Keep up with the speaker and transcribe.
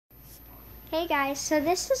Hey guys, so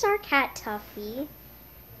this is our cat Tuffy.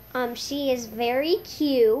 She is very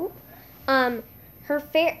cute.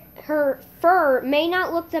 Her fur may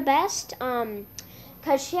not look the best,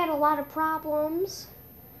 because she had a lot of problems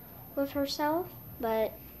with herself,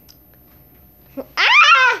 but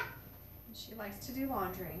She likes to do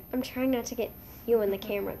laundry. I'm trying not to get you in the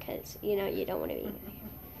camera because you don't want to be.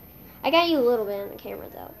 I got you a little bit in the camera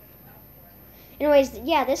though. Anyways,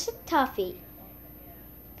 yeah, this is Tuffy.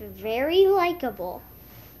 Very likable.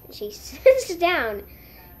 She sits down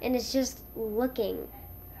and is just looking.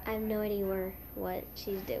 I have no idea what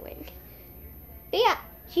she's doing. But yeah,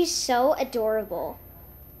 she's so adorable.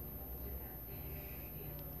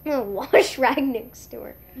 I'm gonna wash rag next to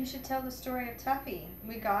her. You should tell the story of Tuffy.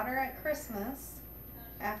 We got her at Christmas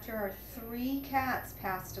after our 3 cats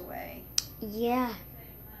passed away. Yeah.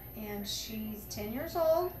 And she's 10 years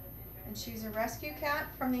old, and she's a rescue cat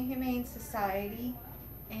from the Humane Society.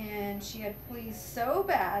 And she had fleas so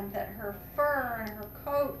bad that her fur and her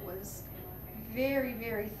coat was very,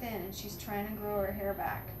 very thin, and she's trying to grow her hair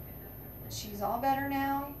back. She's all better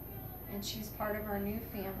now, and she's part of our new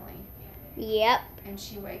family. Yep. And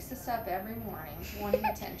she wakes us up every morning wanting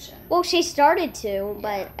attention. Well, she started to,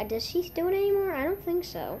 but does she do it anymore? I don't think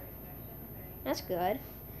so. That's good.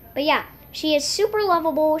 But yeah, she is super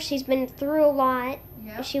lovable. She's been through a lot.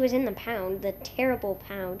 Yep. She was in the pound, the terrible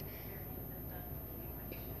pound.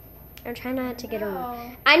 I'm trying not to get her.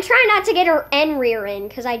 I'm trying not to get her end rear in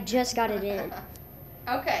because I just got it in.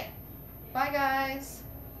 Okay. Bye, guys.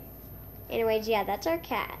 Anyways, yeah, that's our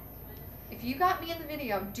cat. If you got me in the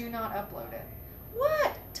video, do not upload it.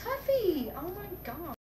 What? Tuffy! Oh my god.